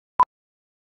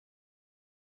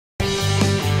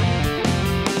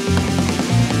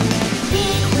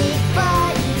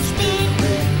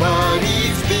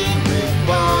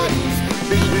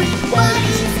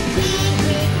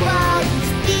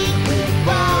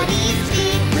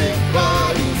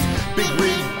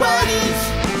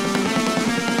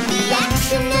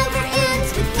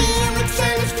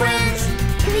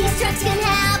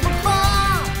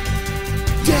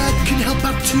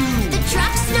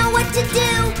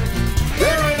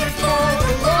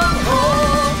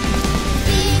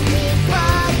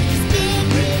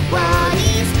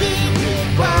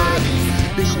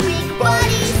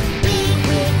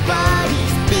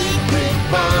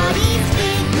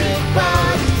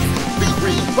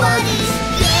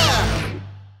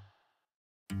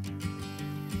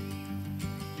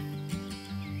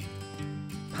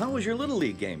was your Little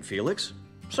League game, Felix?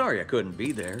 Sorry I couldn't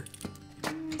be there.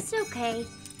 It's okay.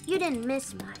 You didn't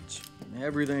miss much.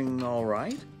 Everything all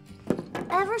right?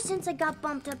 Ever since I got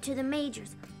bumped up to the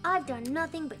majors, I've done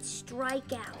nothing but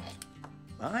strike out.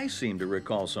 I seem to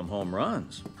recall some home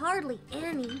runs. Hardly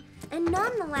any, and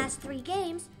none the last 3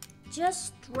 games.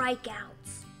 Just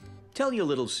strikeouts. Tell you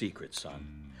a little secret,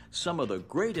 son. Some of the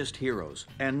greatest heroes,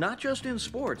 and not just in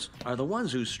sports, are the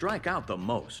ones who strike out the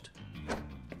most.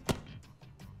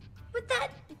 But that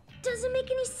doesn't make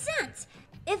any sense.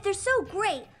 If they're so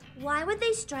great, why would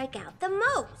they strike out the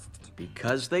most?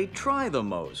 Because they try the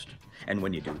most. And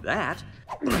when you do that,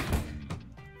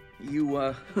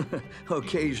 you,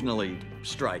 occasionally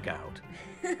strike out.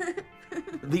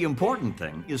 The important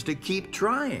thing is to keep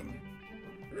trying.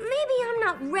 Maybe I'm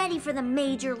not ready for the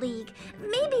major league.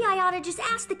 Maybe I ought to just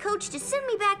ask the coach to send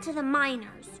me back to the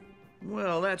minors.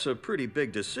 Well, that's a pretty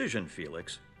big decision,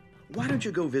 Felix. Why don't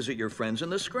you go visit your friends in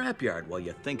the scrapyard while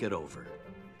you think it over?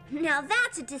 Now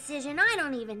that's a decision I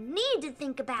don't even need to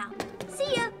think about.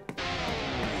 See ya.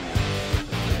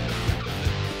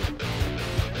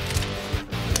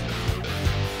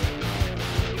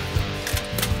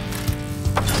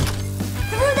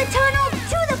 Through the tunnel,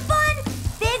 to the fun,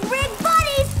 big rig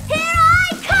buddies, here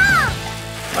I come!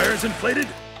 Tires inflated?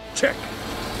 Check.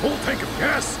 Full tank of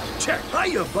gas? Check.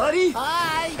 Hiya, buddy.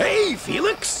 Hi. Hey,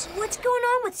 Felix. What's going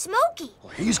on with Smokey?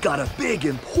 Well, he's got a big,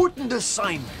 important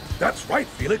assignment. That's right,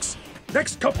 Felix.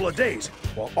 Next couple of days,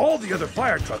 while all the other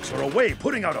fire trucks are away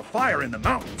putting out a fire in the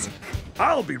mountains,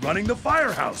 I'll be running the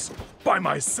firehouse by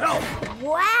myself.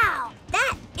 Wow,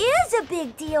 that is a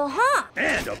big deal, huh?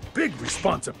 And a big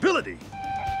responsibility.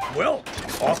 Well,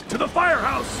 off to the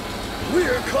firehouse.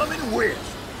 We're coming with.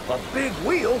 A big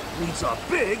wheel needs a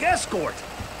big escort.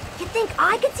 You think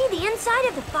I could see the inside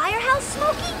of the firehouse,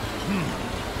 Smokey?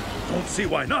 Don't see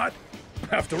why not.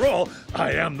 After all,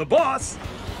 I am the boss.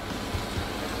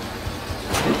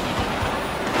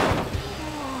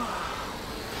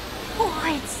 Oh,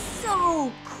 it's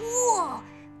so cool.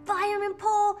 Fireman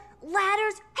pole,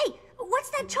 ladders. Hey, what's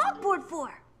that chalkboard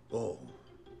for? Oh,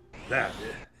 that.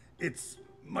 It's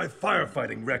my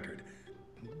firefighting record.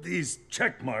 These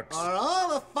check marks. Are all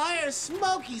the fires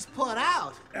Smokey's put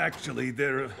out? Actually,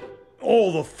 they're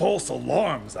all the false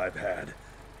alarms I've had.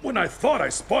 When I thought I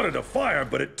spotted a fire,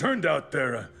 but it turned out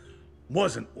there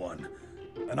wasn't one.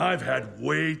 And I've had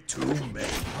way too many.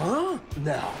 Huh?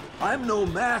 Now, I'm no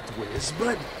math whiz,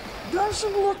 but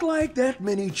doesn't look like that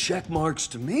many check marks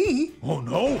to me. Oh,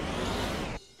 no?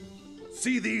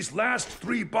 See these last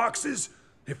 3 boxes?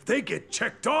 If they get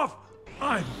checked off,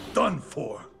 I'm done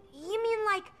for. You mean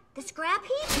like the scrap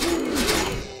heap?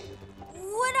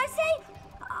 What'd I say?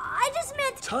 I just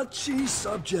meant... Touchy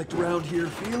subject round here,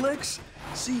 Felix.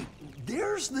 See,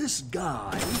 there's this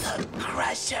guy... The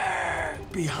Crusher!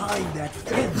 Behind that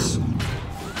fence.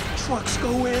 Trucks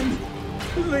go in,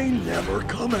 they never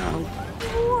come out.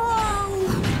 Whoa!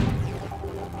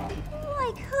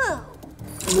 Like who?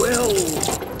 Well,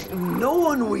 no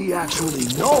one we actually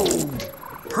know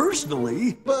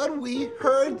personally. But we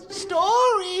heard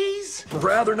stories!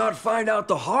 Rather not find out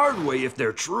the hard way if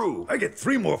they're true. I get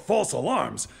 3 more false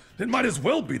alarms. It might as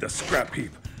well be the scrap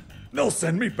heap. They'll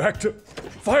send me back to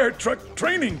fire truck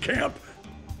training camp.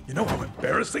 You know how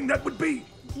embarrassing that would be?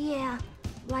 Yeah,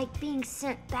 like being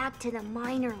sent back to the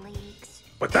minor leagues.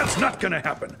 But that's not gonna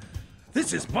happen.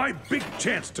 This is my big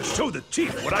chance to show the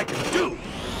chief what I can do.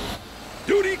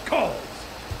 Duty calls.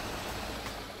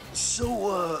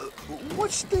 So,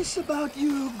 what's this about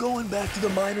you going back to the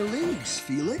minor leagues,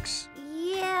 Felix?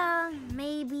 Yeah,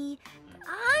 maybe.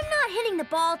 I'm not hitting the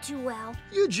ball too well.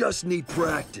 You just need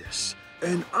practice.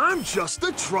 And I'm just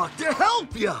the truck to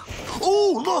help you.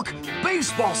 Oh, look,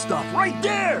 baseball stuff right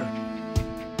there.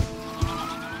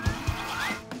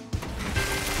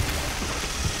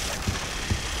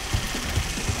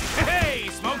 Hey,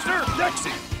 Smokester!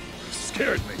 Lexi!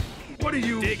 Scared me. What are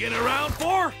you... Digging around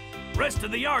for? Rest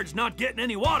of the yard's not getting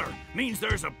any water. Means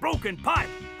there's a broken pipe.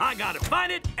 I gotta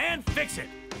find it and fix it.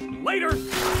 Later!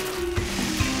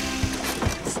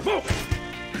 Smoke!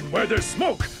 And where there's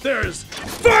smoke, there's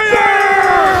fire!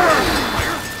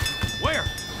 Fire? Where?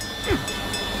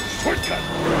 Shortcut!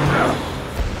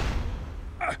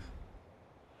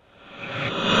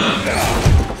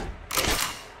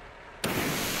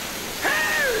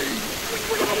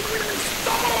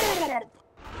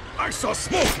 I saw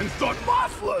smoke and thought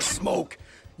Mothla smoke.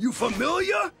 You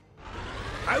familiar?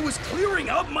 I was clearing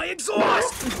out my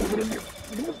exhaust.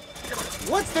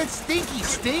 What's that stinky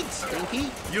stink,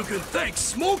 Stinky? You can thank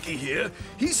Smokey here.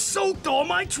 He soaked all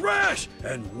my trash.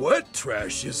 And wet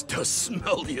trash is the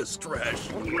smelliest trash.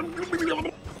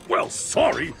 Well,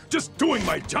 sorry, just doing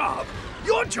my job.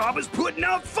 Your job is putting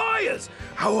out fires.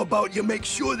 How about you make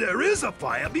sure there is a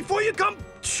fire before you come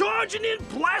charging in,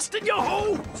 blasting your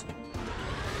hose?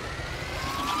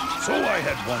 So I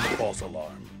had one false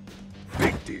alarm.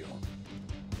 Big deal.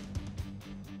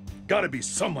 Gotta be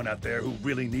someone out there who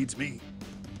really needs me.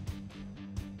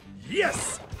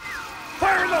 Yes!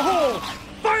 Fire in the hole!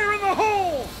 Fire in the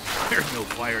hole! There's no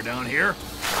fire down here.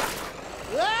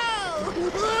 Whoa!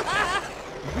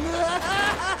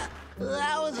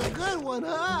 That was a good one,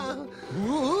 huh?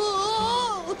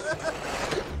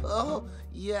 Oh,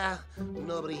 yeah,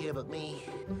 nobody here but me.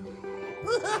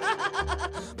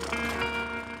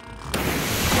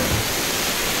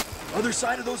 Other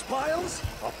side of those piles?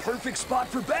 A perfect spot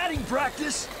for batting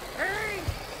practice. Hey!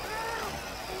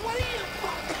 What are you...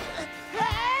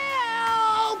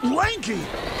 Help! Lanky!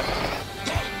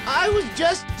 I was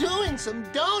just doing some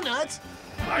donuts.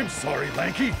 I'm sorry,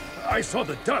 Lanky. I saw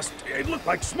the dust. It looked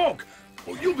like smoke.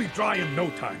 Well, you'll be dry in no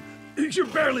time. You're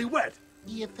barely wet.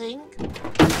 You think?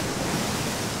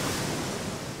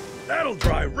 That'll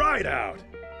dry right out.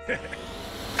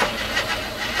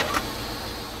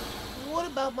 What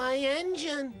about my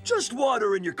engine? Just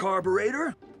water in your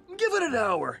carburetor. Give it an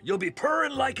hour. You'll be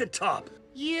purring like a top.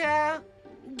 Yeah,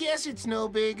 guess it's no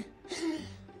big.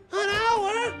 An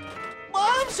hour? Well,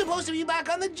 I'm supposed to be back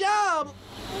on the job.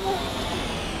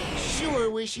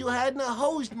 Sure wish you hadn't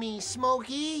hosed me,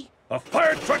 Smokey. A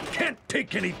fire truck can't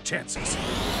take any chances.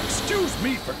 Excuse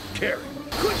me for caring.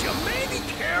 Could you maybe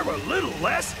care a little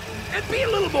less and be a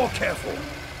little more careful?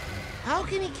 How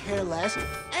can he care less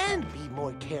and be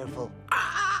more careful?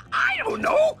 I don't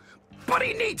know, but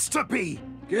he needs to be.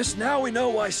 Guess now we know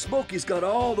why Smokey's got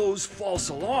all those false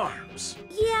alarms.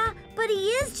 Yeah, but he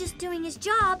is just doing his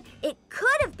job. It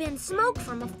could have been smoke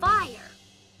from a fire.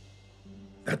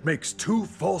 That makes 2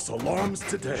 false alarms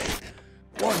today.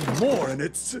 One more and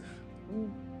it's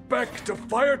back to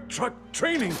fire truck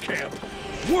training camp.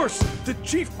 Worse, the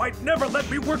chief might never let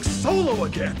me work solo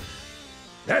again.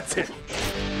 That's it.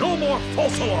 No more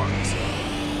false alarms.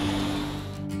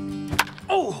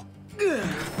 Oh,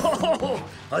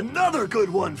 another good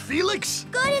one, Felix.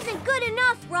 Good isn't good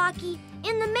enough, Rocky.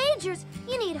 In the majors,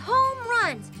 you need home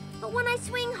runs. But when I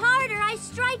swing harder, I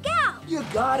strike out. You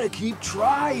gotta keep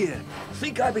trying.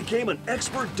 Think I became an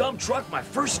expert dump truck my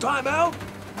first time out?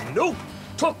 Nope.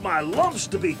 Took my lumps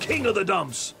to be king of the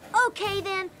dumps. Okay,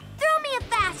 then. Throw me a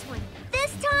fast one.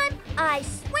 This time, I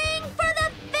swing for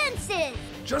the fences.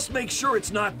 Just make sure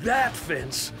it's not that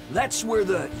fence. That's where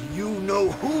the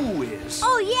you-know-who is.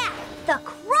 Oh, yeah. The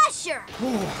Crusher.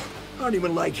 I don't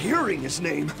even like hearing his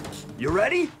name. You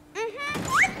ready?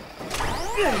 Mm-hmm.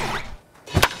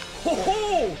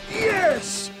 Ho-ho!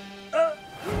 Yes!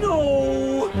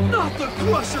 No! Not the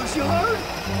Crusher's yard!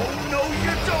 Oh, no,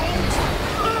 you don't!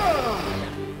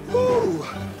 Whew!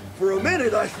 For a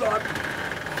minute, I thought...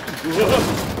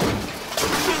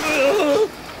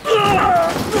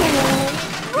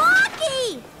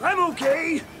 Rocky! I'm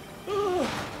okay.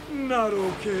 Not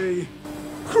okay.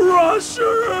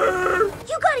 Crusher!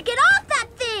 You gotta get off that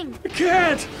thing! I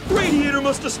can't! Radiator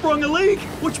must have sprung a leak,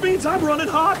 which means I'm running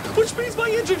hot, which means my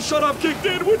engine shut-off kicked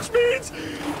in, which means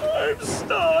I'm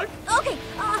stuck. Okay,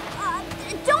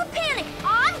 don't panic.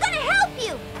 I'm gonna help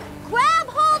you. Grab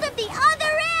hold of the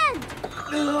other end.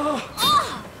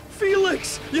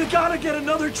 Felix, you gotta get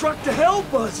another truck to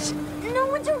help us. No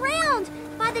one's around.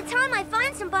 By the time I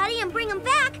find somebody and bring them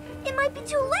back, it might be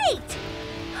too late.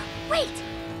 Wait,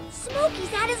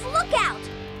 Smokey's at his lookout.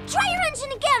 Try your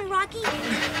engine again, Rocky.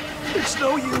 It's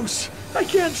no use. I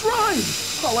can't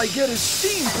drive. All I get is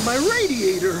steam from my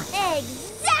radiator.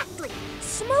 Exactly.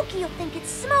 Smokey will think it's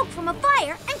smoke from a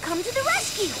fire and come to the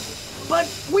rescue. But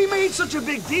we made such a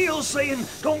big deal saying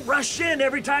don't rush in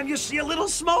every time you see a little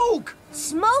smoke.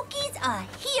 Smokey's a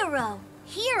hero.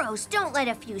 Heroes don't let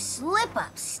a few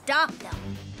slip-ups stop them.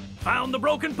 Found the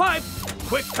broken pipe.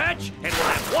 Quick patch, and we'll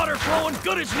have water flowing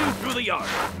good as new through the yard.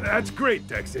 That's great,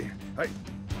 Dexy.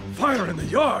 Fire in the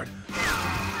yard.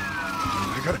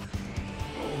 I gotta...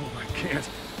 Oh, I can't.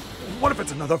 What if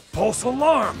it's another false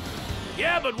alarm?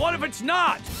 Yeah, but what if it's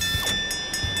not?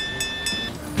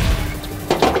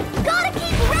 Gotta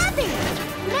keep revving!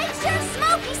 Make sure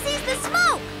Smokey sees the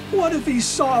smoke! What if he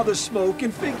saw the smoke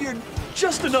and figured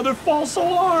just another false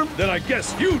alarm? Then I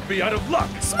guess you'd be out of luck.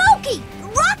 Smokey!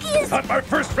 Rocky is... Not my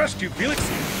first rescue, Felix.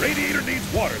 Radiator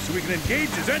needs water so we can engage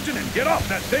his engine and get off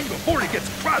that thing before he gets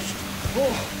crushed.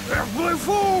 Oh, there's my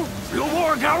food! Few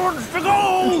more gallons to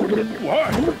go!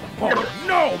 What? Oh,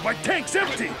 no! My tank's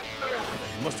empty!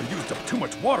 He must have used up too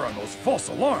much water on those false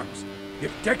alarms.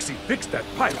 If Dexy fixed that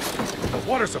pipe, the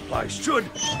water supply should...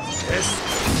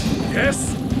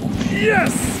 Yes,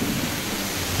 Yes!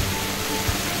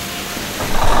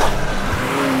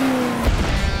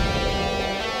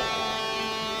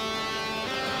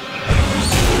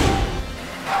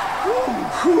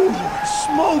 Whew,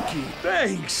 Smokey,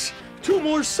 thanks. 2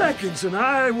 more seconds and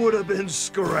I would have been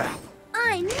scrap.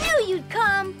 I knew you'd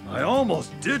come. I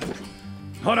almost didn't.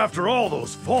 Not after all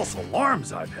those false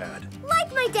alarms I've had.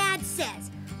 Like my dad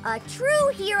says, a true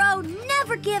hero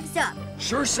never gives up.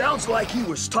 Sure sounds like he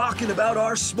was talking about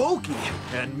our Smokey.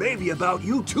 And maybe about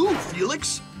you too,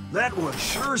 Felix. That was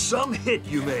sure some hit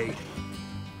you made.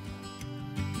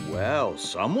 Well,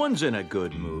 someone's in a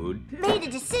good mood. Made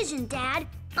a decision, Dad.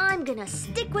 I'm gonna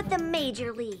stick with the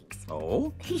major leagues.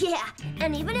 Oh? Yeah,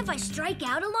 and even if I strike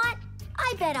out a lot,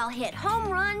 I bet I'll hit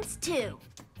home runs too.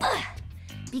 Ugh,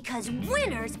 because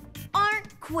winners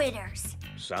aren't quitters.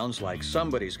 Sounds like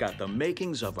somebody's got the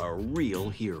makings of a real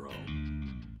hero.